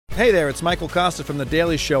Hey there, it's Michael Costa from The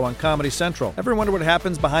Daily Show on Comedy Central. Ever wonder what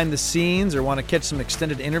happens behind the scenes or want to catch some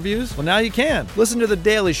extended interviews? Well, now you can. Listen to The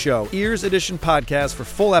Daily Show, Ears Edition podcast for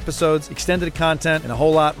full episodes, extended content, and a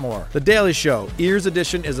whole lot more. The Daily Show, Ears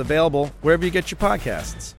Edition is available wherever you get your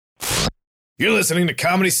podcasts. You're listening to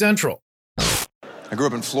Comedy Central. I grew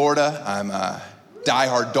up in Florida. I'm a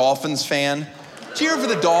diehard Dolphins fan. Cheering for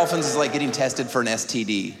the Dolphins is like getting tested for an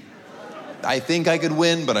STD. I think I could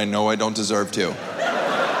win, but I know I don't deserve to.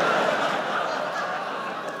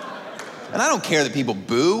 And I don't care that people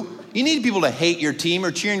boo. You need people to hate your team,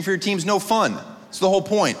 or cheering for your team's no fun. It's the whole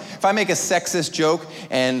point. If I make a sexist joke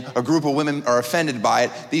and a group of women are offended by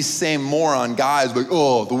it, these same moron guys are like,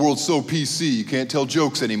 oh, the world's so PC, you can't tell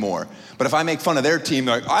jokes anymore. But if I make fun of their team,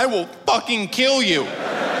 they're like, I will fucking kill you.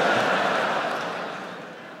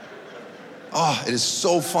 Oh, it is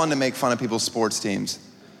so fun to make fun of people's sports teams.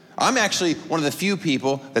 I'm actually one of the few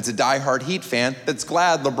people that's a diehard Heat fan that's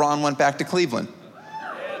glad LeBron went back to Cleveland.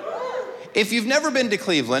 If you've never been to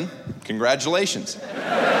Cleveland, congratulations.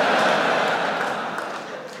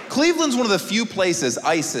 Cleveland's one of the few places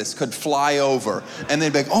ISIS could fly over and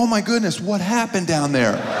they'd be like, oh my goodness, what happened down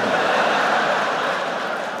there?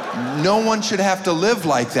 No one should have to live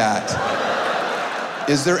like that.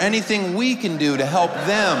 Is there anything we can do to help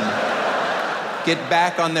them get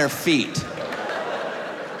back on their feet?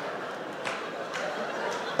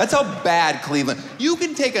 That's how bad Cleveland. You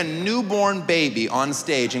can take a newborn baby on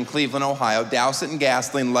stage in Cleveland, Ohio, douse it in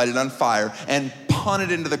gasoline, light it on fire, and punt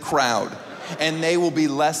it into the crowd. And they will be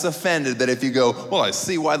less offended than if you go, well, I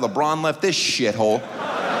see why LeBron left this shithole.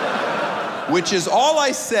 Which is all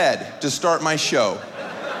I said to start my show.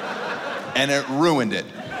 And it ruined it.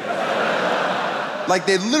 Like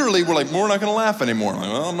they literally were like, we're not gonna laugh anymore. I'm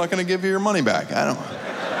like, well, I'm not gonna give you your money back. I don't.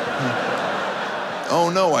 Oh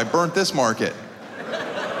no, I burnt this market.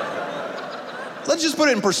 Let's just put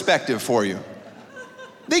it in perspective for you.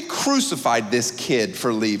 They crucified this kid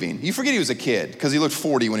for leaving. You forget he was a kid, because he looked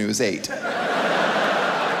 40 when he was 8.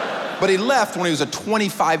 But he left when he was a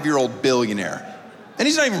 25-year-old billionaire. And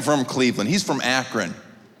he's not even from Cleveland, he's from Akron.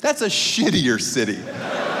 That's a shittier city.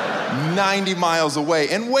 90 miles away.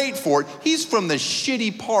 And wait for it, he's from the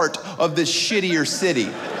shitty part of this shittier city.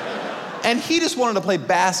 And he just wanted to play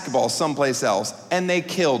basketball someplace else, and they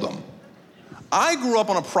killed him. I grew up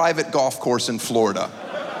on a private golf course in Florida.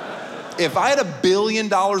 If I had $1 billion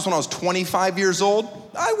when I was 25 years old,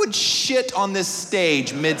 I would shit on this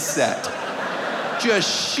stage mid-set.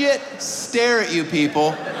 Just shit, stare at you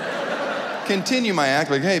people. Continue my act,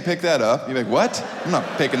 like, hey, pick that up. You'd be like, what? I'm not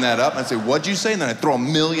picking that up. And I'd say, what'd you say? And then I'd throw $1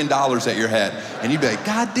 million at your head. And you'd be like,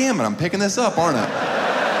 God damn it, I'm picking this up, aren't I?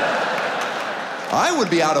 I would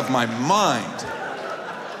be out of my mind.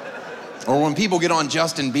 Or when people get on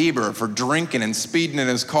Justin Bieber for drinking and speeding in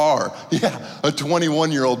his car. Yeah, a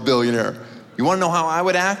 21-year-old billionaire. You wanna know how I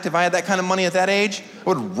would act if I had that kind of money at that age? I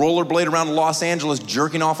would rollerblade around Los Angeles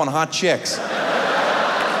jerking off on hot chicks.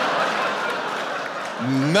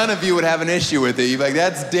 None of you would have an issue with it. You'd be like,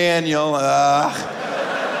 that's Daniel.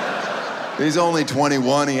 He's only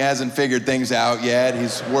 21, he hasn't figured things out yet.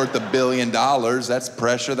 He's worth $1 billion. That's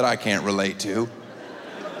pressure that I can't relate to.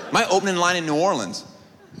 My opening line in New Orleans.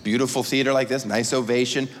 Beautiful theater like this, nice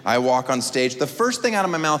ovation. I walk on stage. The first thing out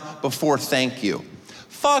of my mouth before thank you.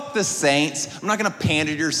 Fuck the Saints. I'm not gonna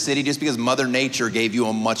pander to your city just because Mother Nature gave you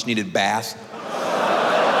a much needed bath.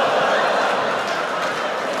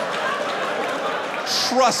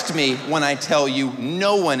 Trust me when I tell you,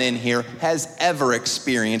 no one in here has ever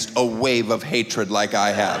experienced a wave of hatred like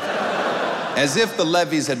I have. As if the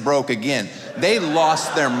levees had broke again. They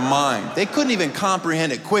lost their mind. They couldn't even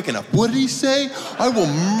comprehend it quick enough. What did he say? I will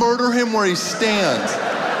murder him where he stands.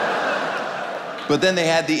 But then they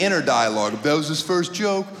had the inner dialogue. That was his first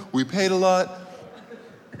joke. We paid a lot.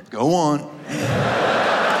 Go on.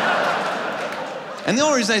 And the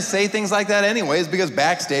only reason I say things like that anyway is because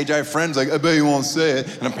backstage I have friends like, I bet you won't say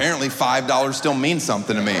it. And apparently $5 still means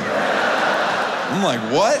something to me. I'm like,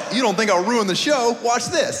 what? You don't think I'll ruin the show? Watch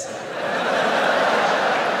this.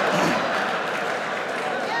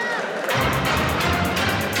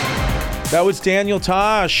 That was Daniel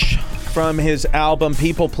Tosh from his album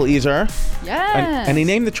People Pleaser. Yes. And he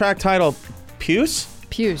named the track title Puce?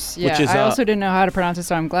 Puce, yeah. Which is, I also didn't know how to pronounce it,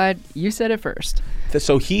 so I'm glad you said it first.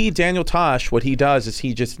 So Daniel Tosh, what he does is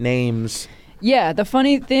he just names... Yeah, the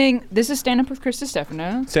funny thing, this is Stand Up with Chris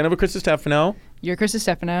Stefano. Stand Up with Chris Stefano. You're Chris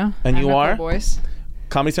Stefano. And I'm you are? Voice.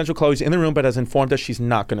 Comedy Central Chloe's in the room, but has informed us she's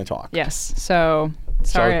not going to talk. Yes, so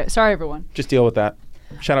sorry everyone. Just deal with that.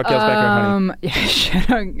 Shout out Gail's Bakery and Honey. Yeah, shout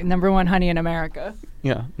out #1 honey in America.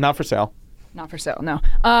 Yeah, not for sale. Not for sale, no.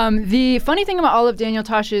 The funny thing about all of Daniel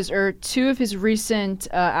Tosh's, or two of his recent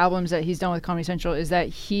albums that he's done with Comedy Central, is that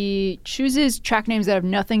he chooses track names that have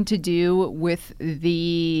nothing to do with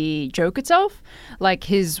the joke itself. Like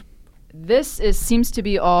seems to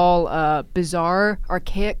be all bizarre,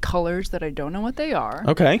 archaic colors that I don't know what they are.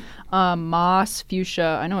 Okay. Moss,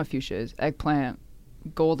 fuchsia, I know what fuchsia is, eggplant,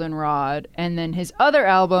 goldenrod, and then his other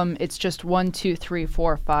album, it's just 1, 2, 3,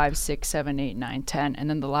 4, 5, 6, 7, 8, 9, 10, and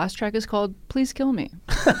then the last track is called Please Kill Me.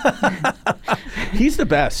 He's the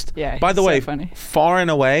best. Yeah, by the he's way, so funny. far and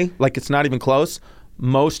away, like it's not even close,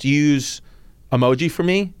 most use emoji for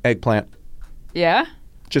me, eggplant. Yeah?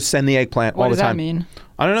 Just send the eggplant What all the does that time. mean?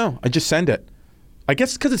 I don't know. I just send it. I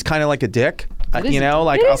guess because it's kind of like a dick. It is You know,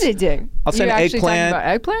 like it is a dick. I'll send You're actually eggplant. talking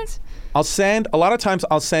about eggplants? I'll send a lot of times.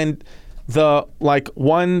 I'll send the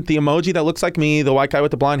the emoji that looks like me, the white guy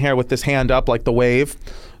with the blonde hair with this hand up, like the wave.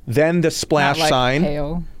 Then the splash Not like sign.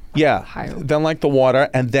 hail. Yeah. Hail. Then like the water,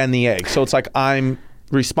 and then the egg. So it's like I'm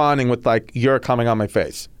responding with like you're coming on my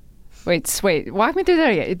face. Wait. Walk me through that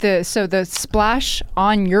again. So the splash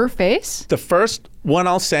on your face The first one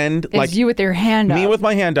I'll send is like you with your hand up. me with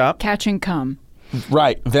my hand up. catching cum.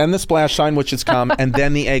 Right. Then the splash sign, which is cum, and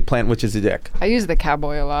then the eggplant, which is a dick. I use the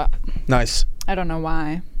cowboy a lot. Nice. I don't know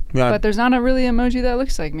why. Yeah. But there's not a really emoji that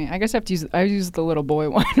looks like me. I guess I use the little boy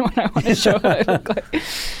one when I want to show what I look like.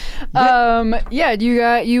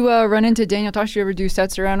 You run into Daniel Tosh? You ever do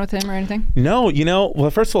sets around with him or anything? No,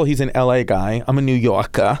 well, first of all, he's an LA guy. I'm a New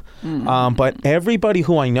Yorker. But everybody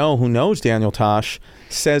who I know who knows Daniel Tosh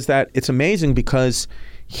says that it's amazing because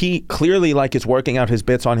he clearly like is working out his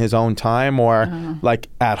bits on his own time or like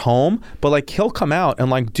at home, but like he'll come out and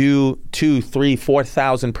like do 2,000, 3,000,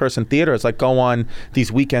 4,000 person theaters, like go on these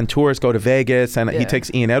weekend tours, go to Vegas, and he takes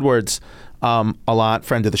Ian Edwards a lot,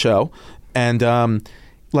 friend of the show, and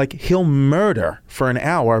like he'll murder for an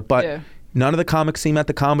hour, but none of the comics see him at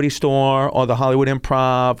the Comedy Store or the Hollywood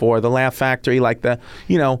Improv or the Laugh Factory, like and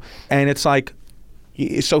it's like,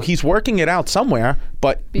 so he's working it out somewhere,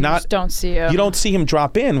 but You just don't see him. You don't see him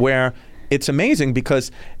drop in, where it's amazing because,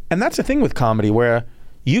 and that's the thing with comedy, where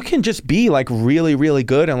you can just be like really, really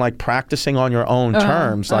good and like practicing on your own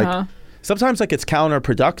terms. Like sometimes like it's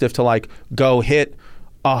counterproductive to like go hit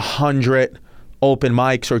 100 open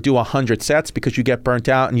mics or do 100 sets because you get burnt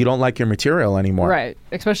out and you don't like your material anymore. Right.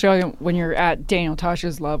 Especially when you're at Daniel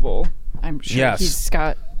Tosh's level. I'm sure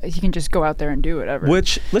he can just go out there and do whatever.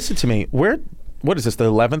 Which, listen to me, what is this, the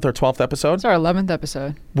 11th or 12th episode? It's our 11th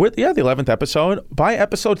episode. The 11th episode. By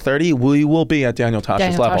episode 30, we will be at Daniel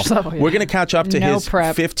Tosh's level. Yeah. We're going to catch up to his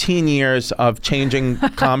prep. 15 years of changing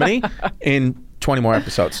comedy in 20 more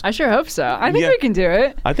episodes. I sure hope so. I think we can do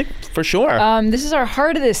it. I think for sure. This is our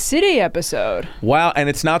Heart of the City episode. Wow, and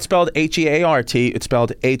it's not spelled H-E-A-R-T. It's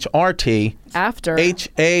spelled H-R-T. After.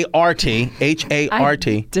 H-A-R-T.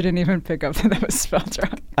 H-A-R-T. I didn't even pick up that was spelled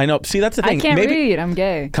wrong. I know. See, that's the thing. I can't read. I'm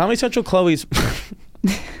gay. Comedy Central Chloe's...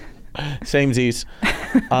 Samesies.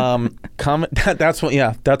 That's what.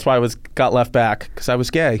 Yeah, that's why I got left back because I was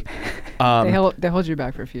gay. They hold you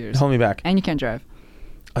back for a few years. Hold me back. And you can't drive.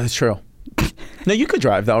 That's true. No, you could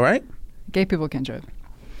drive though, right? Gay people can drive.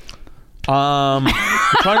 I'm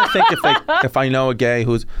trying to think if I know a gay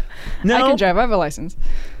who's. No, I can drive. I have a license.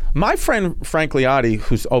 My friend Frank Liotti,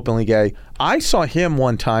 who's openly gay, I saw him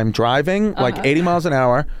one time driving like 80 miles an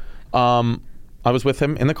hour. I was with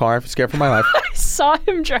him in the car, scared for my life. I saw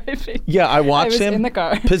him driving. Yeah, I watched him in the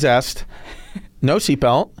car. Possessed, no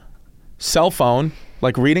seatbelt, cell phone,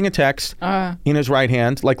 like reading a text in his right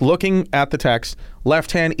hand, like looking at the text,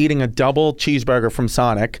 left hand eating a double cheeseburger from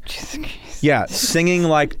Sonic. Yeah, singing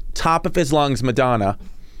like top of his lungs Madonna,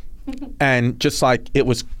 and just like it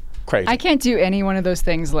was crazy. I can't do any one of those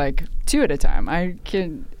things like two at a time.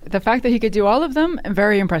 The fact that he could do all of them,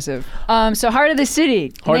 very impressive. So Heart of the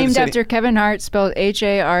City, named after Kevin Hart, spelled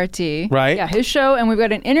H-A-R-T. Right. Yeah, his show, and we've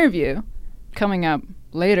got an interview coming up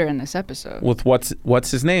later in this episode. With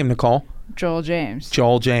what's his name, Nicole? Joel James.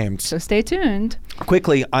 Joel James. So stay tuned.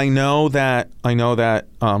 Quickly, I know that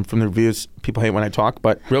from the reviews, people hate when I talk,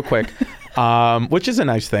 but real quick, which is a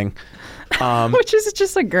nice thing. Which is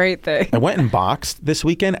just a great thing. I went and boxed this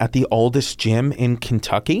weekend at the oldest gym in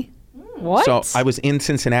Kentucky. What? So I was in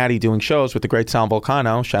Cincinnati doing shows with the great Sal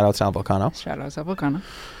Vulcano. Shout out Sal Vulcano. Shout out Sal Vulcano.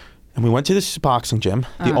 And we went to this boxing gym,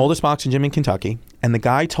 the oldest boxing gym in Kentucky. And the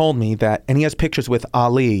guy told me that, and he has pictures with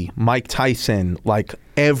Ali, Mike Tyson, like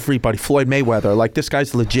everybody, Floyd Mayweather. Like this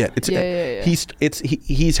guy's legit.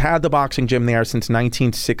 He's had the boxing gym there since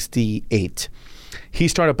 1968. He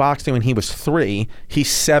started boxing when he was 3. He's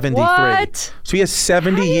 73. What? So he has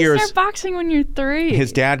 70 How do you years. start boxing when you're 3?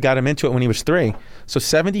 His dad got him into it when he was 3. So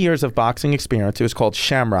 70 years of boxing experience. It was called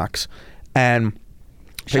Shamrocks. And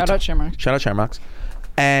Shout out Shamrocks.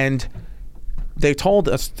 And they told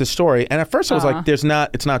us the story, and at first I was like, it's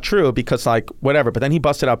not true because like whatever, but then he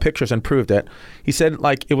busted out pictures and proved it. He said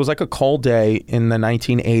like it was like a cold day in the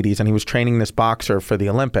 1980s and he was training this boxer for the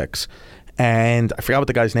Olympics, and I forgot what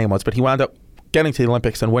the guy's name was, but he wound up getting to the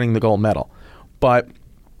Olympics and winning the gold medal. But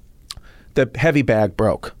the heavy bag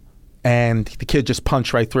broke and the kid just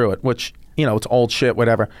punched right through it, which, you know, it's old shit,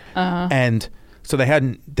 whatever. And so they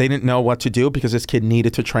didn't know what to do because this kid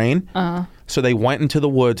needed to train. So they went into the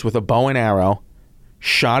woods with a bow and arrow,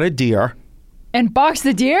 shot a deer. And boxed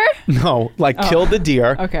the deer? No, like killed the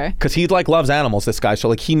deer. Okay. Because he like loves animals, this guy. So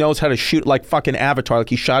like he knows how to shoot like fucking Avatar. Like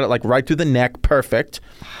he shot it like right through the neck. Perfect.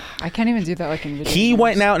 I can't even do that like in video He games.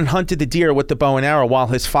 went out and hunted the deer with the bow and arrow while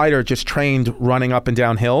his fighter just trained running up and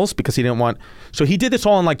down hills because he didn't want. So he did this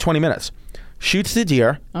all in like 20 minutes. Shoots the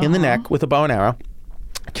deer in the neck with a bow and arrow.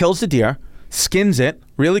 Kills the deer. Skins it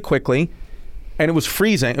really quickly. And it was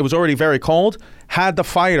freezing. It was already very cold. Had the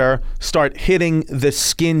fighter start hitting the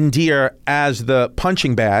skinned deer as the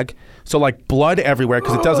punching bag. So like blood everywhere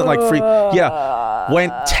because it doesn't like freeze. Yeah.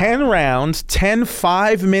 Went 10 rounds, 10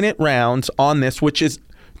 5-minute rounds on this, which is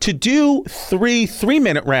to do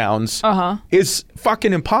 3-minute rounds is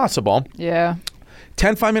fucking impossible. Yeah.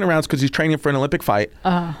 10 5-minute rounds because he's training for an Olympic fight.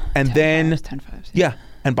 And 10 then 5s. yeah.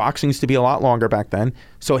 And boxing used to be a lot longer back then.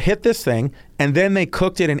 So hit this thing, and then they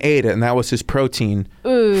cooked it and ate it, and that was his protein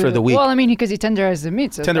for the week. Well, I mean, because he tenderized the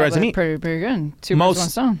meat. So Tenderized the meat. Pretty good. Two birds, one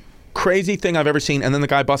stone. Crazy thing I've ever seen. And then the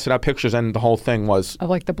guy busted out pictures, and the whole thing was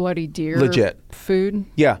Of like the bloody deer legit food.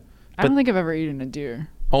 Yeah. I don't think I've ever eaten a deer.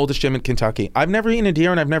 Oldest gym in Kentucky. I've never eaten a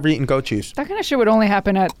deer, and I've never eaten goat cheese. That kind of shit would only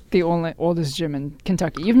happen at the oldest gym in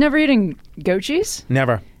Kentucky. You've never eaten goat cheese?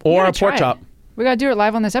 Never. Or a pork chop. We got to do it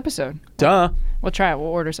live on this episode. Duh. We'll try it. We'll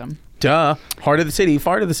order some. Duh. Heart of the city.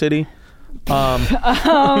 Fart of the city.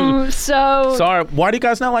 So sorry. Why do you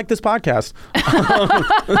guys not like this podcast?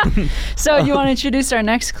 So you want to introduce our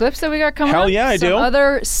next clips that we got coming up? Hell yeah, I do.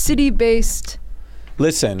 Other city-based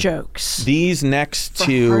jokes. These next for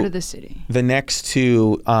two, Heart of the City. The next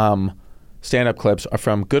two stand-up clips are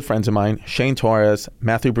from good friends of mine, Shane Torres,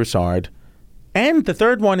 Matthew Broussard, and the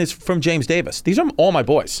third one is from James Davis. These are all my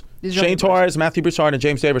boys. Shane Torres, Matthew Broussard, and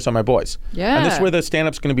James Davis are my boys. Yeah. And this is where the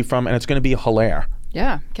stand-up's going to be from, and it's going to be hilarious.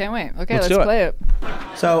 Yeah, can't wait. Okay, let's do it. play it.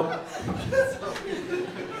 So,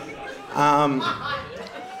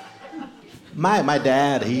 my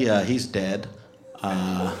dad, he's dead.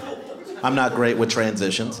 I'm not great with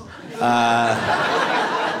transitions. But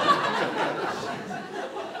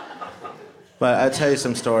I'll tell you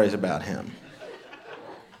some stories about him.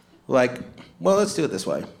 Like, well, let's do it this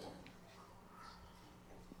way.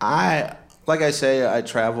 Like I say, I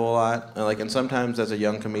travel a lot, and sometimes as a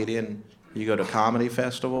young comedian, you go to comedy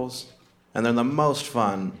festivals, and they're the most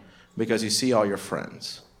fun because you see all your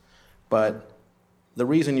friends. But the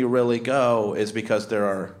reason you really go is because there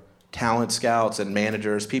are talent scouts and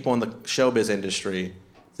managers, people in the showbiz industry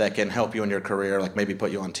that can help you in your career, like maybe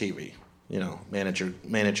put you on TV,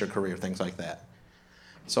 manage your career, things like that.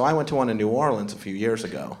 So I went to one in New Orleans a few years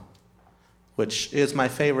ago, which is my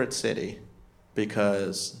favorite city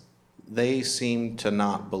because they seem to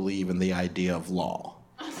not believe in the idea of law.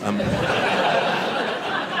 The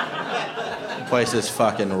place is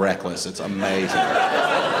fucking reckless. It's amazing.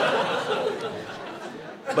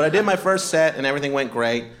 But I did my first set and everything went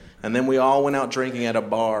great. And then we all went out drinking at a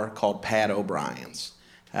bar called Pat O'Brien's.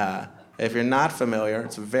 If you're not familiar,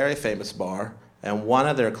 it's a very famous bar. And one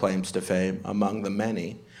of their claims to fame, among the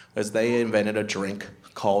many, is they invented a drink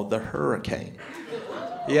called the Hurricane.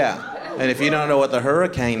 Yeah. And if you don't know what the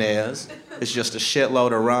Hurricane is, it's just a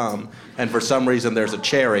shitload of rum, and for some reason there's a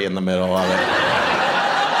cherry in the middle of it.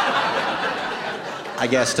 I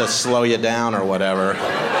guess to slow you down or whatever.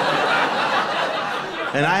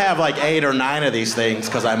 And I have like 8 or 9 of these things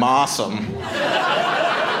because I'm awesome.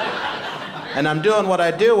 And I'm doing what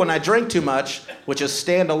I do when I drink too much, which is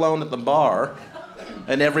stand alone at the bar.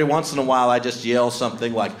 And every once in a while I just yell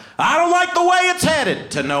something like, "I don't like the way it's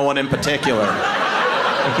headed," to no one in particular.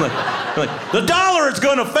 Like, the dollar is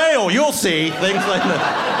gonna fail, you'll see. Things like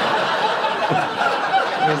that.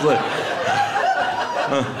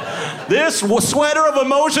 This sweater of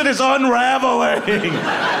emotion is unraveling.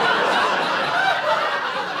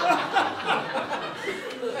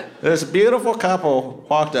 This beautiful couple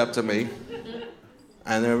walked up to me,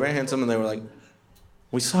 and they were very handsome, and they were like,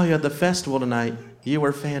 "We saw you at the festival tonight. You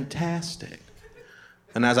were fantastic."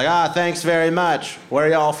 And I was like, "Thanks very much. Where are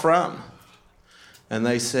y'all from?" And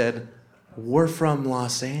they said, "We're from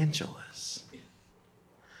Los Angeles."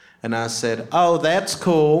 And I said, "Oh, that's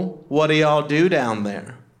cool. What do y'all do down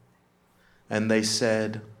there?" And they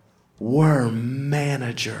said, we're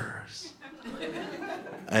managers.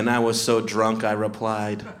 And I was so drunk, I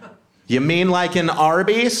replied, you mean like in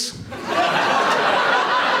Arby's?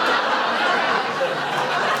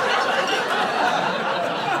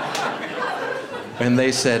 And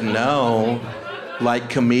they said, no, like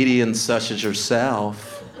comedians such as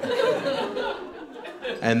yourself.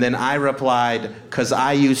 And then I replied, because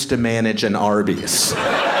I used to manage an Arby's.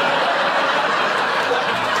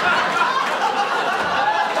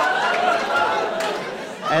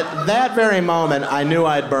 At that very moment, I knew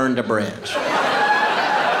I'd burned a bridge.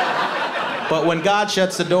 But when God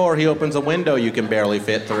shuts the door, he opens a window you can barely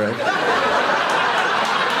fit through.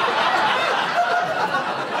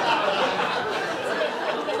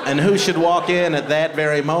 And who should walk in at that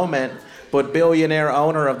very moment but billionaire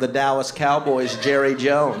owner of the Dallas Cowboys, Jerry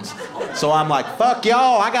Jones. So I'm like, fuck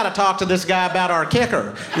y'all, I gotta talk to this guy about our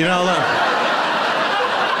kicker. You know,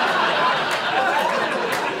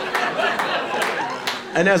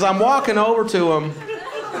 and as I'm walking over to him,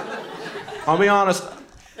 I'll be honest,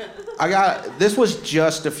 this was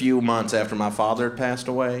just a few months after my father had passed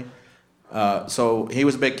away. So he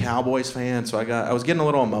was a big Cowboys fan, so I was getting a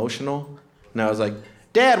little emotional. And I was like,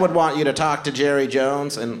 Dad would want you to talk to Jerry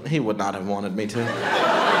Jones, and he would not have wanted me to.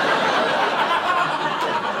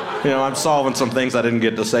 You know, I'm solving some things I didn't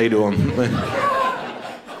get to say to him.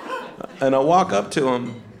 And I walk up to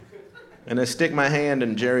him, and I stick my hand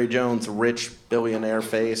in Jerry Jones' rich billionaire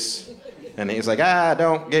face, and he's like,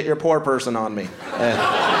 don't get your poor person on me.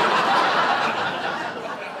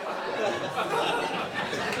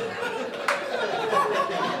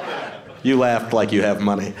 You laughed like you have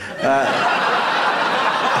money.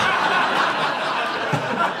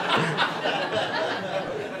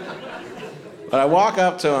 But I walk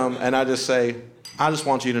up to him and I just say, I just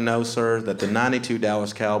want you to know, sir, that the 92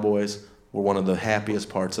 Dallas Cowboys were one of the happiest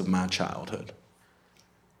parts of my childhood.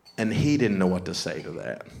 And he didn't know what to say to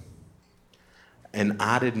that. And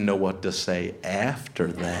I didn't know what to say after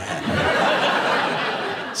that.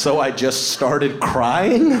 So I just started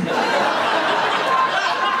crying.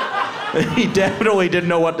 He definitely didn't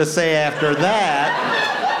know what to say after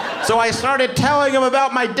that. So I started telling him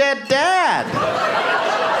about my dead dad.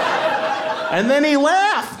 And then he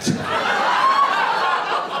left.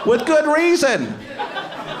 With good reason.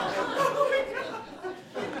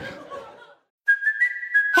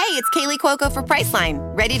 Hey, it's Kaylee Cuoco for Priceline.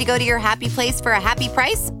 Ready to go to your happy place for a happy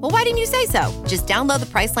price? Well, why didn't you say so? Just download the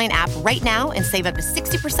Priceline app right now and save up to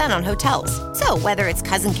 60% on hotels. So whether it's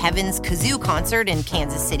Cousin Kevin's Kazoo Concert in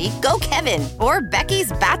Kansas City, go Kevin, or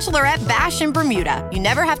Becky's Bachelorette Bash in Bermuda, you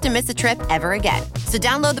never have to miss a trip ever again. So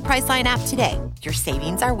download the Priceline app today. Your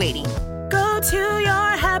savings are waiting. Go to your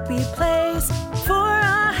happy place for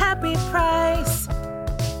a happy price.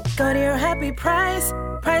 Go to your happy price,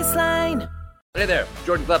 Priceline. Hey there,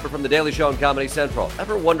 Jordan Klepper from The Daily Show on Comedy Central.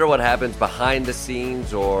 Ever wonder what happens behind the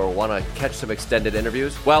scenes or want to catch some extended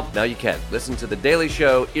interviews? Well, now you can. Listen to The Daily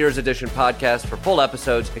Show Ears Edition podcast for full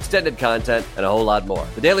episodes, extended content, and a whole lot more.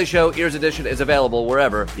 The Daily Show Ears Edition is available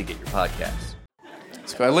wherever you get your podcasts.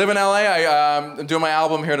 So I live in LA. I'm doing my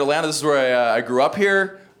album here in Atlanta. This is where I grew up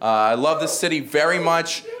here. I love this city very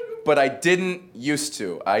much, but I didn't used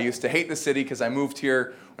to. I used to hate the city because I moved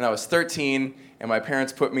here when I was 13, and my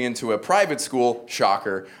parents put me into a private school,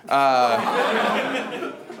 shocker.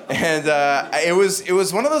 And it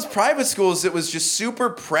was one of those private schools that was just super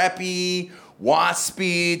preppy,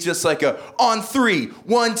 waspy, just like a on 3,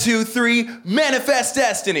 1, 2, 3, manifest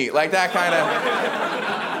destiny, like that kind of.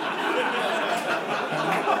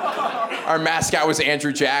 Our mascot was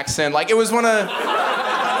Andrew Jackson. Like it was one of.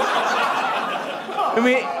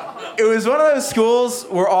 It was one of those schools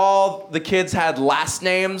where all the kids had last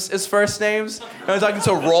names as first names. I was talking,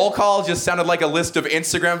 so roll call just sounded like a list of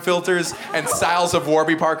Instagram filters and styles of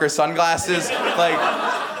Warby Parker sunglasses. Like,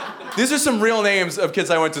 these are some real names of kids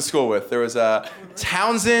I went to school with. There was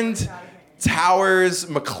Townsend, Towers,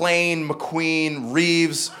 McLean, McQueen,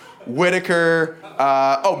 Reeves, Whitaker,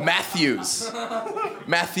 Matthews.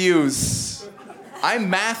 Matthews. I'm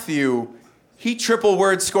Matthew. He triple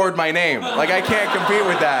word scored my name. Like, I can't compete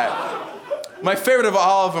with that. My favorite of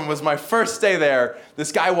all of them was my first day there.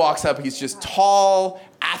 This guy walks up, he's just tall,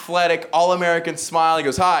 athletic, all-American smile. He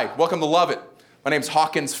goes, "Hi, welcome to Lovett. My name's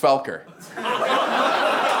Hawkins Felker." And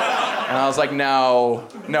I was like, no,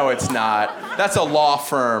 it's not. That's a law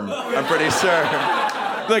firm, I'm pretty sure.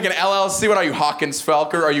 Like an LLC, what are you, Hawkins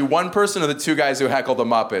Felker? Are you one person or the two guys who heckled the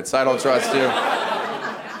Muppets? I don't trust you.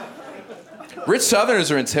 Rich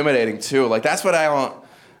Southerners are intimidating too. Like that's what I don't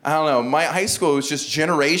know. My high school was just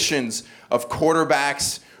generations of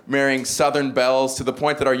quarterbacks marrying Southern belles to the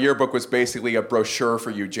point that our yearbook was basically a brochure for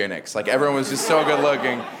eugenics. Like everyone was just so good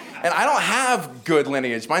looking. And I don't have good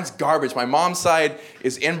lineage. Mine's garbage. My mom's side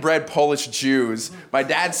is inbred Polish Jews. My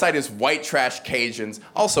dad's side is white trash Cajuns,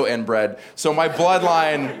 also inbred. So my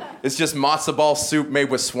bloodline is just matzo ball soup made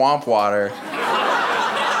with swamp water.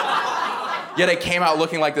 Yet I came out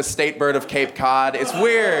looking like the state bird of Cape Cod. It's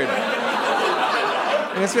weird.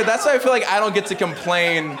 It's weird. That's why I feel like I don't get to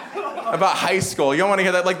complain about high school. You don't want to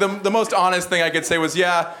hear that. Like the most honest thing I could say was,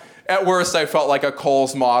 yeah, at worst I felt like a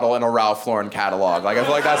Kohl's model in a Ralph Lauren catalog. Like I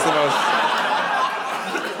feel like that's the most.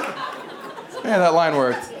 Yeah, that line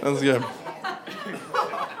worked. That was good.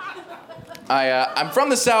 I'm from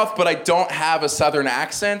the South, but I don't have a Southern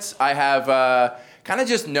accent. I have kind of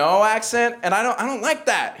just no accent, and I don't like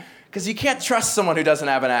that. Because you can't trust someone who doesn't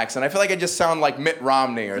have an accent. I feel like I just sound like Mitt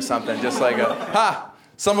Romney or something. Just like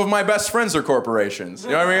some of my best friends are corporations.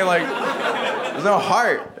 You know what I mean? Like, there's no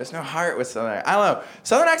heart. There's no heart with Southern. I don't know.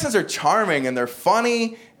 Southern accents are charming and they're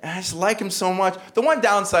funny, and I just like them so much. The one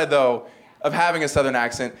downside, though, of having a Southern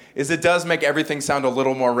accent is it does make everything sound a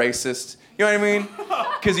little more racist. You know what I mean?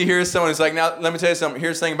 Because you hear someone who's like, now, let me tell you something.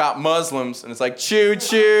 Here's something about Muslims, and it's like,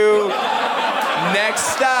 choo-choo. Next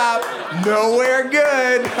stop, nowhere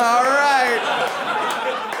good. All right.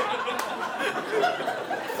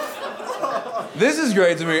 This is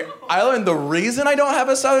great to me. I learned the reason I don't have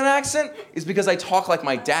a Southern accent is because I talk like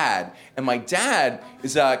my dad. And my dad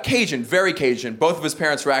is Cajun, very Cajun. Both of his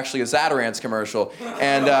parents were actually a Zatarans commercial.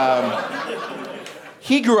 And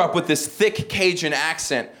he grew up with this thick Cajun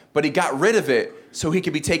accent, but he got rid of it so he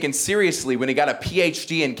could be taken seriously when he got a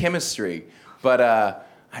PhD in chemistry. But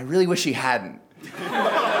I really wish he hadn't.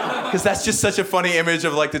 Because that's just such a funny image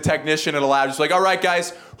of like the technician in a lab, just like, all right,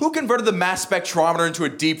 guys, who converted the mass spectrometer into a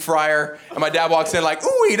deep fryer? And my dad walks in like,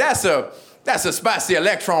 ooh, that's a spicy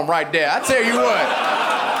electron right there. I tell you what,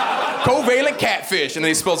 covalent catfish. And then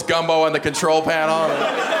he spills gumbo on the control panel,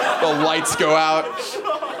 and the lights go out.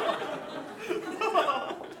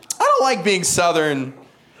 I don't like being Southern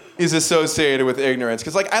is associated with ignorance.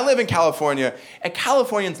 Because, like, I live in California, and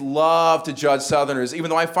Californians love to judge Southerners,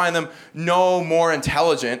 even though I find them no more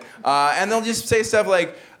intelligent. And they'll just say stuff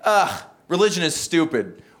like, religion is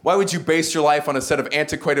stupid. Why would you base your life on a set of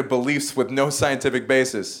antiquated beliefs with no scientific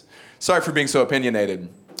basis? Sorry for being so opinionated.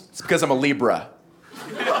 It's because I'm a Libra.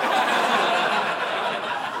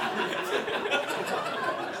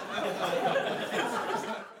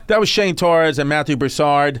 That was Shane Torres and Matthew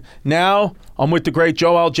Broussard. Now, I'm with the great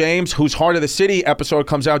Joel James, whose Heart of the City episode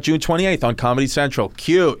comes out June 28th on Comedy Central.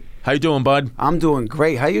 Cute. How you doing, bud? I'm doing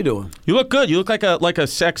great. How you doing? You look good. You look like a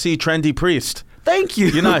sexy, trendy priest. Thank you.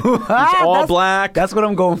 You're not. It's all black. That's what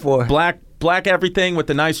I'm going for. Black everything with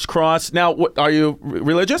the nice cross. Now, are you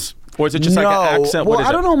religious? Or is it just like an accent? Well, what is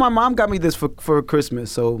I don't know. My mom got me this for Christmas,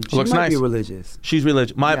 so she looks might nice. be religious. She's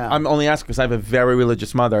religious. I'm only asking because I have a very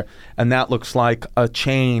religious mother, and that looks like a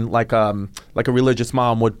chain, like a religious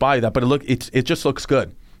mom would buy that. But it just looks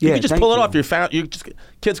good. You can just pull it off.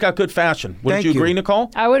 Kids got good fashion. Wouldn't you agree, Nicole?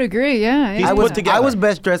 I would agree. Yeah. He's put together. I was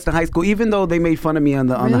best dressed in high school, even though they made fun of me on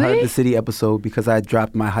the Heart of the City episode because I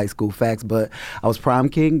dropped my high school facts. But I was prom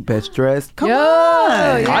king, best dressed. Come on,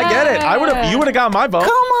 yeah. I get it. You would have got my vote.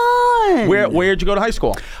 Come on. Where'd you go to high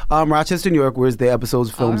school? Rochester, New York, where's the episode's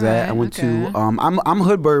films at. I went to. I'm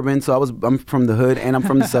hood bourbon, so I'm from the hood and I'm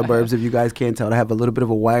from the suburbs. If you guys can't tell, I have a little bit of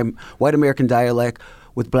a white American dialect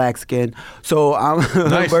with black skin. So I'm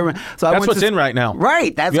nice. bourbon. So that's what's in right now.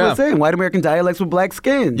 Right, that's what's in. White American dialects with black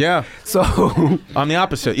skin. Yeah. So I'm the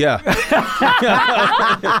opposite, yeah.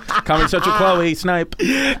 Comedy Central Chloe, Snipe.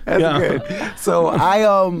 That's good. So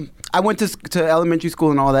I went to elementary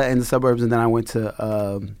school and all that in the suburbs, and then I went to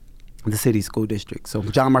the city school district. So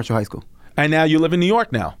John Marshall High School. And now you live in New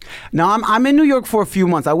York now? No, I'm in New York for a few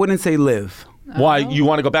months. I wouldn't say live. Why? You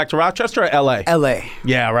want to go back to Rochester or L.A.? L.A.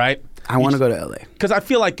 Yeah, right? I want to go to L.A. Because I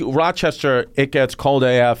feel like Rochester, it gets cold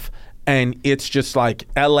AF, and it's just like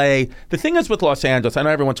L.A. The thing is with Los Angeles, I know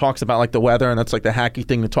everyone talks about like the weather, and that's like the hacky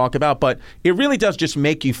thing to talk about, but it really does just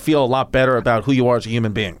make you feel a lot better about who you are as a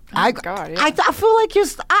human being. I feel like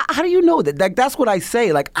how do you know that? Like, that's what I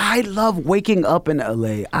say. Like, I love waking up in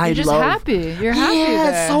L.A. You're just happy. You're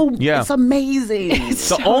happy there. It's amazing.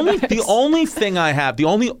 The only thing I have, the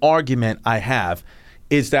only argument I have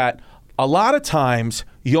is that a lot of times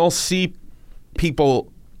you'll see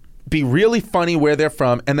people be really funny where they're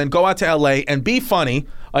from and then go out to LA and be funny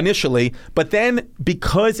initially, but then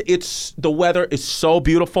because the weather is so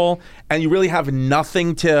beautiful and you really have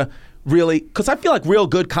nothing to really, because I feel like real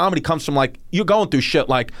good comedy comes from like you're going through shit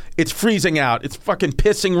like it's freezing out, it's fucking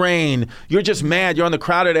pissing rain, you're just mad, you're on the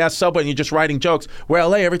crowded ass subway and you're just writing jokes. Where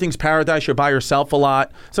LA, everything's paradise, you're by yourself a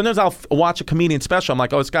lot. Sometimes I'll watch a comedian special, I'm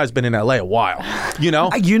like, oh, this guy's been in LA a while. You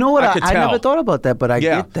know? You know what? could I tell. never thought about that, but I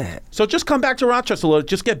get that. So just come back to Rochester a little,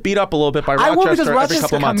 just get beat up a little bit by I will, because Rochester every Rochester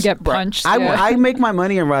couple Come months. get punched. I make my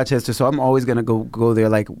money in Rochester, so I'm always gonna go there,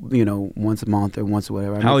 like, you know, once a month or once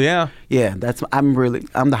whatever. Hell yeah. Yeah, I'm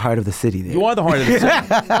the heart of the city there. You are the heart of the city.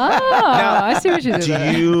 I see what you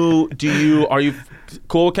did there. Are you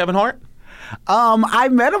cool with Kevin Hart? I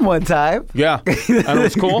met him one time. Yeah. And it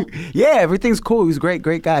was cool? Yeah, everything's cool. He's a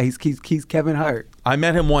great guy. He's Kevin Hart. I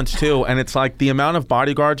met him once too, and it's like the amount of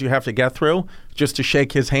bodyguards you have to get through just to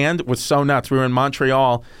shake his hand was so nuts. We were in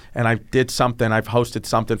Montreal, and I've hosted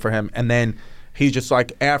something for him, and then he's just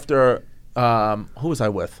like, after, who was I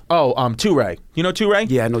with? Oh, Touré. You know Touré?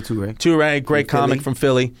 Yeah, I know Touré. Touré, great comic from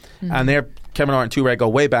Philly, and Kevin Hart and Touré go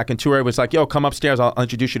way back, and Touré was like, yo, come upstairs, I'll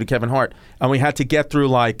introduce you to Kevin Hart. And we had to get through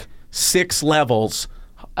like 6 levels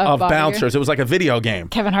of bouncers. It was like a video game.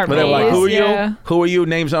 Kevin Hart. But they were like, who are yeah. you? Who are you?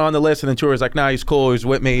 Names are on the list. And then Touré was like, nah, he's cool. He's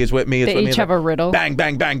with me. He's with me. They each have a riddle. Bang,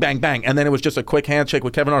 bang, bang, bang, bang. And then it was just a quick handshake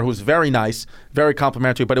with Kevin Hart, who was very nice, very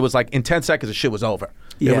complimentary. But it was like in 10 seconds, the shit was over.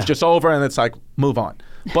 Yeah. It was just over, and it's like, move on.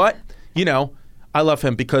 But, you know, I love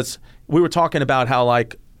him because we were talking about how,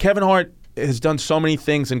 like, Kevin Hart has done so many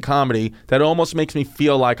things in comedy that it almost makes me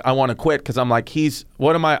feel like I want to quit, because I'm like,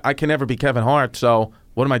 I can never be Kevin Hart, so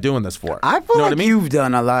what am I doing this for? I feel like you've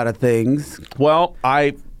done a lot of things. Well,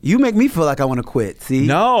 You make me feel like I want to quit, see?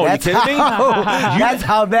 No, that's you kidding me? That's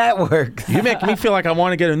how that works. You make me feel like I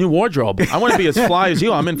want to get a new wardrobe. I want to be as fly as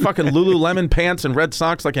you. I'm in fucking Lululemon pants and red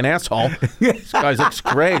socks like an asshole. This guy looks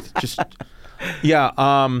great. Just, yeah.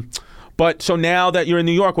 But so now that you're in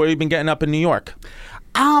New York, where have you been getting up in New York?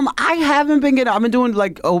 I haven't been I've been doing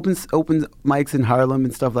like open mics in Harlem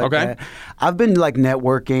and stuff like that. I've been like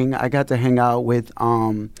networking. I got to hang out with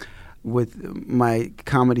my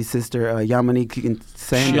comedy sister, Yamanika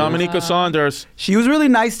Sanders. Yamanika Saunders. She was really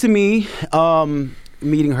nice to me.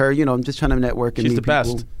 Meeting her, you know, I'm just trying to network and She's meet the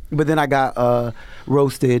people. best. But then I got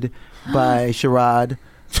roasted by Sherrod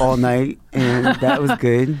all night, and that was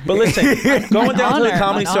good. But listen, going down to the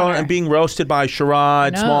Comedy Cellar honor. and being roasted by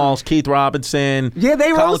Sherrod, Smalls, Keith Robinson, Yeah,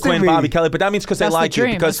 they Colin roasted Quinn, me. Bobby Kelly, but that means because they That's the like you.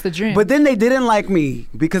 dream. Because That's the dream. But then they didn't like me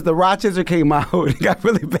because the Rochester came out and it got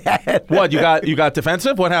really bad. what, you got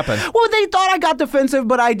defensive? What happened? Well, they thought I got defensive,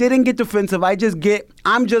 but I didn't get defensive. But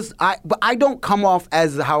I don't come off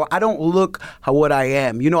as I don't look what I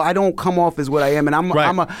am. You know, I don't come off as what I am, and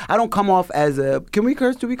I don't come off as a. Can we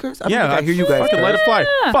curse? Do we curse? I don't think I hear you guys. Fucking let it fly.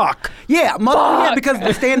 Fuck. Yeah, yeah, because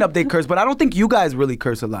the stand-up they curse, but I don't think you guys really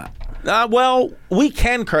curse a lot. Well, we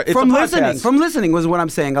can curse. It's From a listening, podcast. was what I'm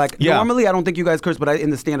saying. Like normally, I don't think you guys curse, but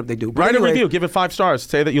in the stand-up they do. But Write anyway, a review. Give it 5 stars.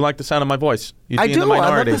 Say that you like the sound of my voice. You'd I be in do. the I love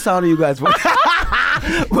minority. the sound of you guys. But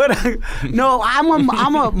no, I'm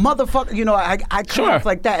a motherfucker. You know, I come off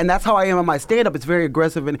like that, and that's how I am in my stand-up. It's very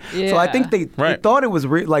aggressive, and so I think they thought it was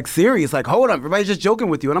like serious. Like, hold on, everybody's just joking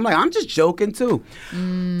with you, and I'm like, I'm just joking too.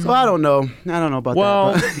 So I don't know. I don't know about that.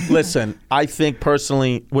 Well, But. listen, I think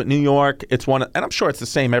personally with New York, it's and I'm sure it's the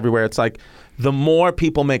same everywhere. It's like the more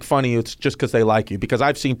people make fun of you, it's just because they like you. Because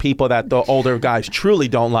I've seen people that the older guys truly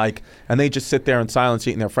don't like, and they just sit there in silence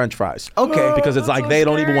eating their French fries. Okay. Because it's like they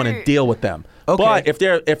don't even want to deal with them. Okay. But if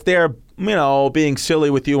they're being silly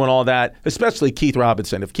with you and all that, especially Keith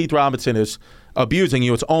Robinson. If Keith Robinson is abusing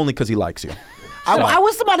you, it's only because he likes you. I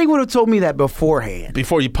wish somebody would have told me that beforehand.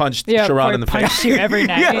 Before you punched Sherrod in the face. Punched you every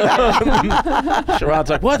night. Sherrod's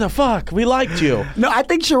like, what the fuck? We liked you. No, I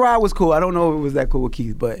think Sherrod was cool. I don't know if it was that cool with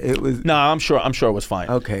Keith, but it was. No, I'm sure it was fine.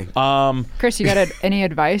 Okay. Chris, you got any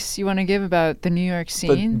advice you want to give about the New York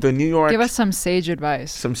scene? The New York. Give us some sage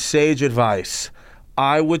advice. Some sage advice.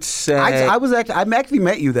 I would say. I actually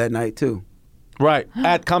met you that night too. Right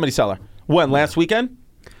at Comedy Cellar. When, last weekend?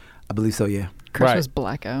 I believe so. Yeah. Chris was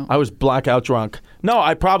blackout. I was blackout drunk. No,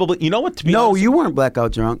 I probably. You know what? To be honest, you weren't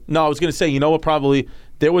blackout drunk. No, I was gonna say. You know what? Probably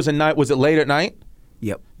there was a night. Was it late at night?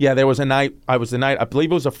 Yep. Yeah, there was a night. I believe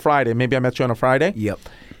it was a Friday. Maybe I met you on a Friday. Yep.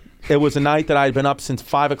 It was a night that I had been up since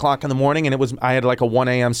 5 o'clock in the morning, and I had like a 1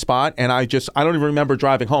 a.m. spot, and I don't even remember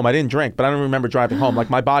driving home. I didn't drink, but I don't remember driving home. Like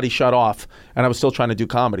my body shut off, and I was still trying to do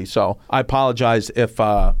comedy. So I apologize if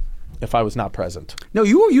I was not present. No,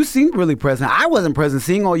 you seemed really present. I wasn't present.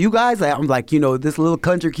 Seeing all you guys, I'm like, this little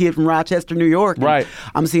country kid from Rochester, New York. Right.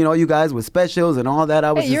 I'm seeing all you guys with specials and all that.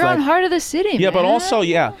 I was Hey, just you're like, on Heart of the City, Yeah, man. but also,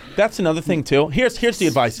 that's another thing too. Here's the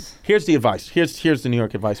advice. Here's the New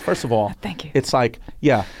York advice. First of all, thank you. It's like,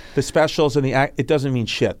 the specials and the act. It doesn't mean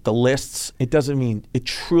shit. The lists. It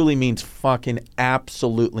truly means fucking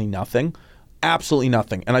absolutely nothing. absolutely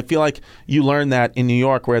nothing. And I feel like you learn that in New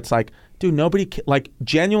York, where it's like, dude, like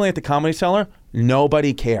genuinely at the Comedy Cellar,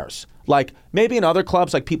 nobody cares. Like maybe in other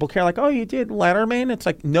clubs, like people care, like, oh, you did Letterman. It's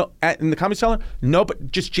like, no, in the Comedy Cellar,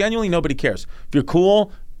 just genuinely nobody cares. If you're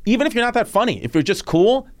cool, even if you're not that funny, if you're just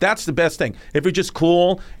cool, that's the best thing. If you're just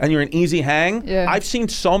cool and you're an easy hang, I've seen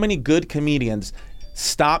so many good comedians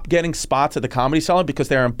stop getting spots at the Comedy Cellar because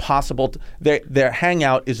they're impossible. Their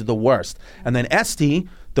hangout is the worst. And then Esty,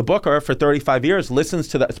 the booker for 35 years, listens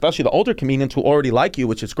to especially the older comedians who already like you,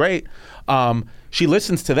 which is great. She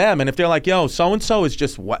listens to them, and if they're like, yo, so-and-so is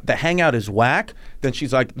just, the hangout is whack, then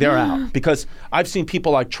she's like, they're out. Because I've seen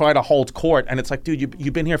people like try to hold court, and it's like, dude,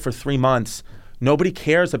 you've been here for 3 months. Nobody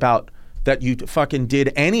cares about that you fucking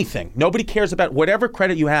did anything. Nobody cares about whatever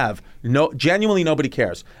credit you have. No, genuinely nobody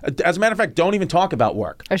cares. As a matter of fact, don't even talk about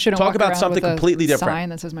work. I shouldn't talk walk about around something with completely a different. sign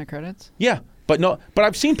that says my credits. Yeah, but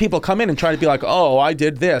I've seen people come in and try to be like, oh, I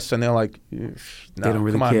did this, and they're like, no, they don't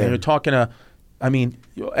really come on, care. man. You're talking to, I mean,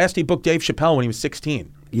 Esty booked Dave Chappelle when he was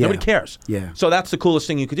 16. Yeah. Nobody cares. Yeah. So that's the coolest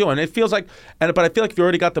thing you could do, and it feels like, but I feel like if you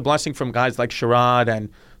already got the blessing from guys like Sherrod and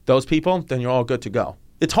those people, then you're all good to go.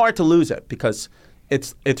 It's hard to lose it because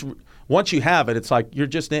it's once you have it, it's like you're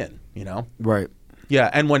just in, you know? Right.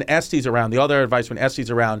 Yeah, and when Esty's around, the other advice when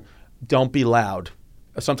Esty's around, don't be loud.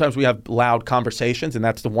 Sometimes we have loud conversations, and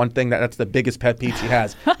that's the one thing that's the biggest pet peeve she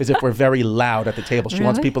has, is if we're very loud at the table. She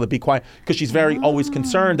wants people to be quiet because she's very always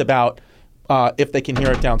concerned about if they can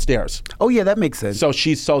hear it downstairs. Oh, yeah, that makes sense.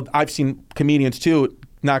 So I've seen comedians, too,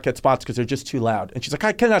 not get spots because they're just too loud. And she's like,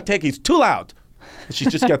 I cannot take it. He's too loud. And she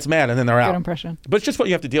just gets mad, and then they're out. Good impression. But it's just what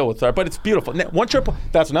you have to deal with her. But it's beautiful. Once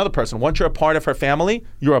that's another person. Once you're a part of her family,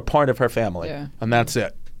 you're a part of her family. Yeah. And that's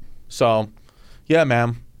it. So, yeah,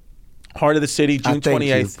 man. Heart of the City, June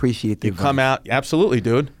 28th. You. Appreciate the You come out. Absolutely,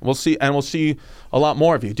 dude. We'll see a lot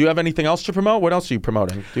more of you. Do you have anything else to promote? What else are you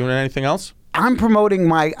promoting? Doing anything else? I'm promoting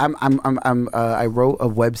my. I wrote a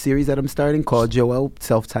web series that I'm starting called Joel,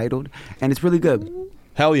 self-titled, and it's really good.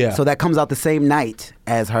 Hell yeah! So that comes out the same night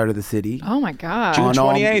as Heart of the City. Oh my God! June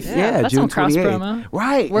 28th. Yeah, that's June some cross 28th. promo.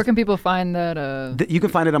 Right. Where can people find that? You can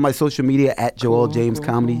find it on my social media at Joel James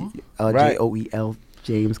Comedy. Right. JOEL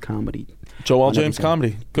James Comedy. Joel James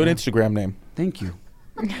Comedy. Good Instagram name. Thank you.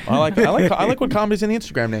 I like what comedy's in the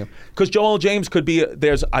Instagram name, because Joel James could be. Isn't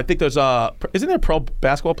there a pro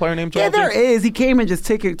basketball player named Joel? Yeah, there James? is. He came and just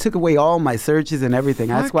took away all my searches and everything.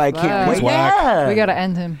 That's why I can't wait. He's whack. Yeah. We gotta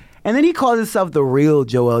end him. And then he calls himself the real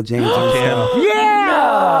Joel James.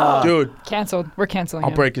 Yeah, dude. Canceled. We're canceling.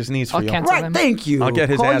 I'll him. break his knees for I'll you. cancel Right, him. thank you. I'll get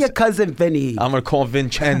his Call ass. your cousin Vinny. I'm gonna call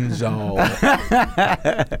Vincenzo. All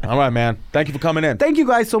right, man. Thank you for coming in. Thank you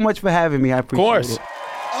guys so much for having me. I appreciate Of course. it.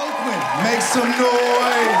 Oakland, make some noise.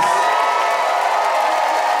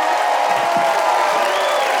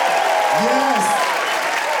 Yes.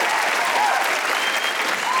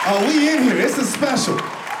 Oh, we in here. This is special.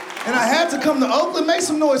 And I had to come to Oakland. Make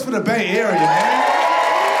some noise for the Bay Area, man.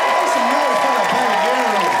 Make some noise for the Bay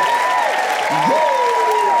Area.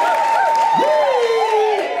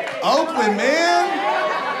 Woo! Oakland, man.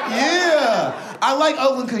 Yeah. I like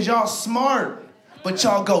Oakland because y'all smart, but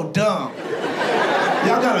y'all go dumb.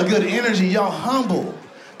 Y'all got a good energy. Y'all humble,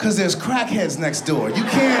 because there's crackheads next door. You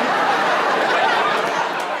can't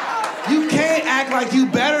act like you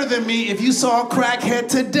better than me if you saw a crackhead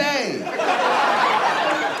today.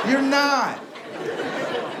 You're not.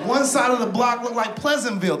 One side of the block looked like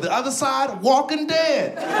Pleasantville. The other side, Walking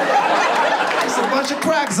Dead. It's a bunch of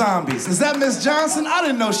crack zombies. Is that Miss Johnson? I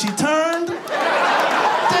didn't know she turned.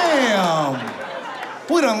 Damn.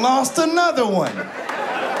 We done lost another one.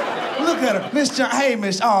 Look at her. Miss Johnson. Hey,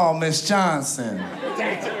 Miss Johnson.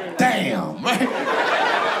 Damn. Right?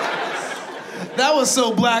 That was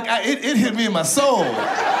so black, it hit me in my soul.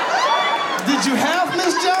 Did you have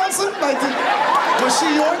Miss Johnson? Was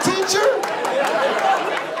she your teacher?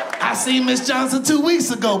 I seen Miss Johnson 2 weeks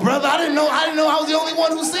ago, brother. I didn't know I was the only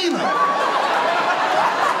one who seen her.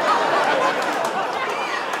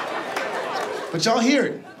 But y'all hear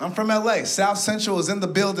it. I'm from LA. South Central is in the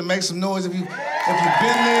building. Make some noise if you've been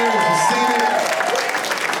there, if you've seen it.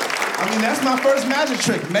 I mean, that's my first magic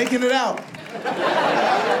trick, making it out.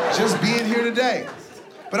 Just being here today.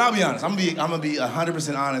 But I'll be honest. I'm gonna be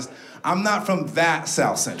 100% honest. I'm not from that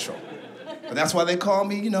South Central. But that's why they call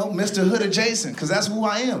me, Mr. Hood Adjacent, because that's who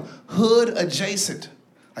I am. Hood adjacent.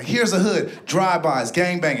 Like, here's a hood, drive-bys,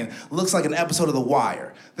 gangbanging, looks like an episode of The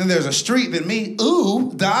Wire. Then there's a street that me,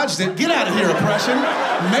 dodged it, get out of here, oppression.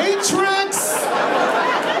 Matrix!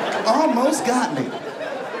 Almost got me.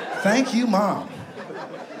 Thank you, Mom.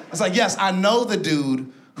 It's like, yes, I know the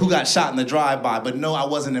dude who got shot in the drive-by, but no, I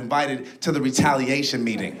wasn't invited to the retaliation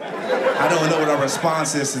meeting. I don't know what our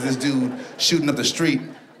response is to this dude shooting up the street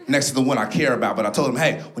next to the one I care about, but I told him,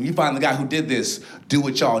 hey, when you find the guy who did this, do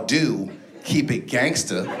what y'all do, keep it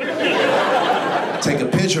gangsta. Take a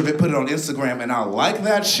picture of it, put it on Instagram, and I'll like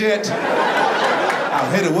that shit.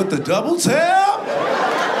 I'll hit it with the double tap.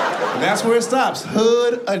 And that's where it stops,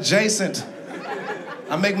 hood adjacent.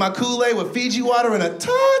 I make my Kool-Aid with Fiji water and a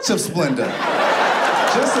touch of Splenda.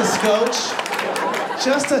 Just a scotch,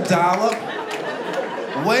 just a dollop.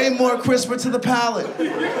 Way more crisper to the palate. You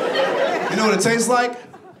know what it tastes like?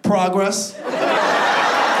 Progress. An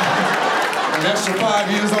extra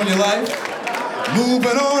 5 years on your life.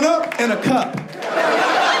 Moving on up in a cup.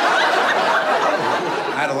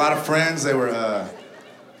 I had a lot of friends. They were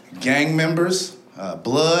gang members,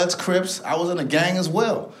 Bloods, Crips. I was in a gang as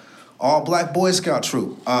well. All black Boy Scout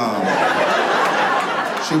troop.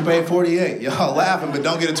 Troop 848. Y'all laughing, but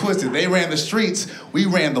don't get it twisted. They ran the streets, we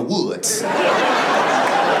ran the woods.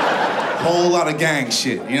 Whole lot of gang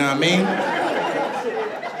shit, you know what I mean?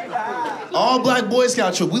 All black Boy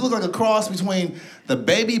Scout troop. We look like a cross between the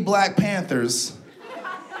baby Black Panthers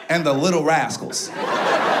and the Little Rascals.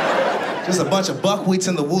 Just a bunch of buckwheats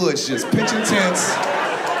in the woods, just pitching tents,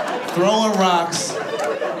 throwing rocks,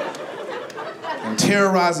 and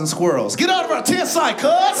terrorizing squirrels. Get out of our tent site,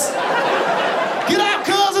 cuz! Get out,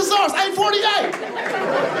 cuz, it's ours, 848!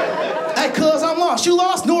 Hey, cuz, I'm lost. You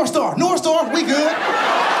lost? North Star, we good.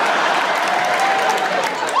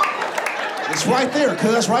 It's right there,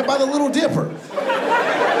 cuz, right by the Little Dipper.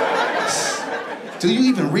 Do you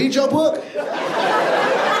even read your book?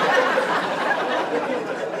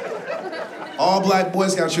 All black Boy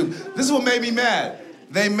Scout troop. This is what made me mad.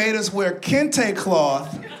 They made us wear kente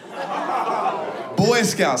cloth Boy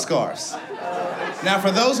Scout scarves. Now,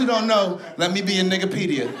 for those who don't know, let me be a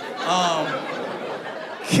niggapedia.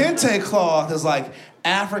 Kente cloth is like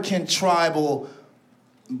African tribal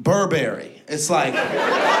Burberry. It's like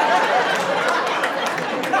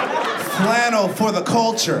flannel for the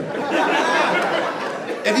culture.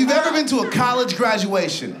 If you've ever been to a college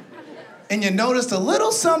graduation and you noticed a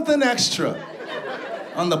little something extra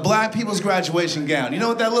on the black people's graduation gown, you know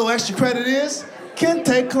what that little extra credit is?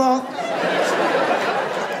 Kente cloth.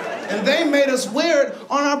 And they made us wear it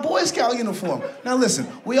on our Boy Scout uniform. Now listen,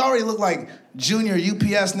 we already look like junior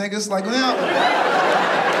UPS niggas. Like now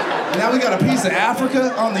we got a piece of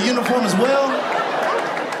Africa on the uniform as well.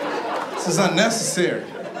 This is unnecessary.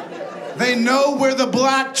 They know we're the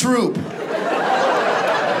black troop.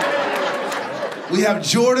 We have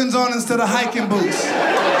Jordans on instead of hiking boots.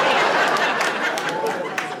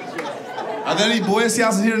 Are there any Boy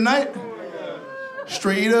Scouts in here tonight?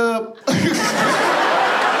 Straight up.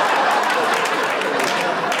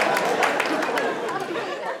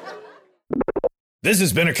 This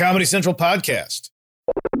has been a Comedy Central podcast.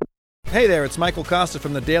 Hey there, it's Michael Costa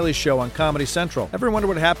from The Daily Show on Comedy Central. Ever wonder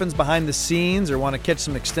what happens behind the scenes or want to catch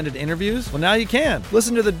some extended interviews? Well, now you can.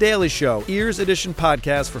 Listen to The Daily Show, Ears Edition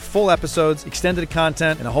podcast for full episodes, extended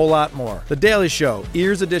content, and a whole lot more. The Daily Show,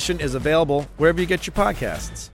 Ears Edition is available wherever you get your podcasts.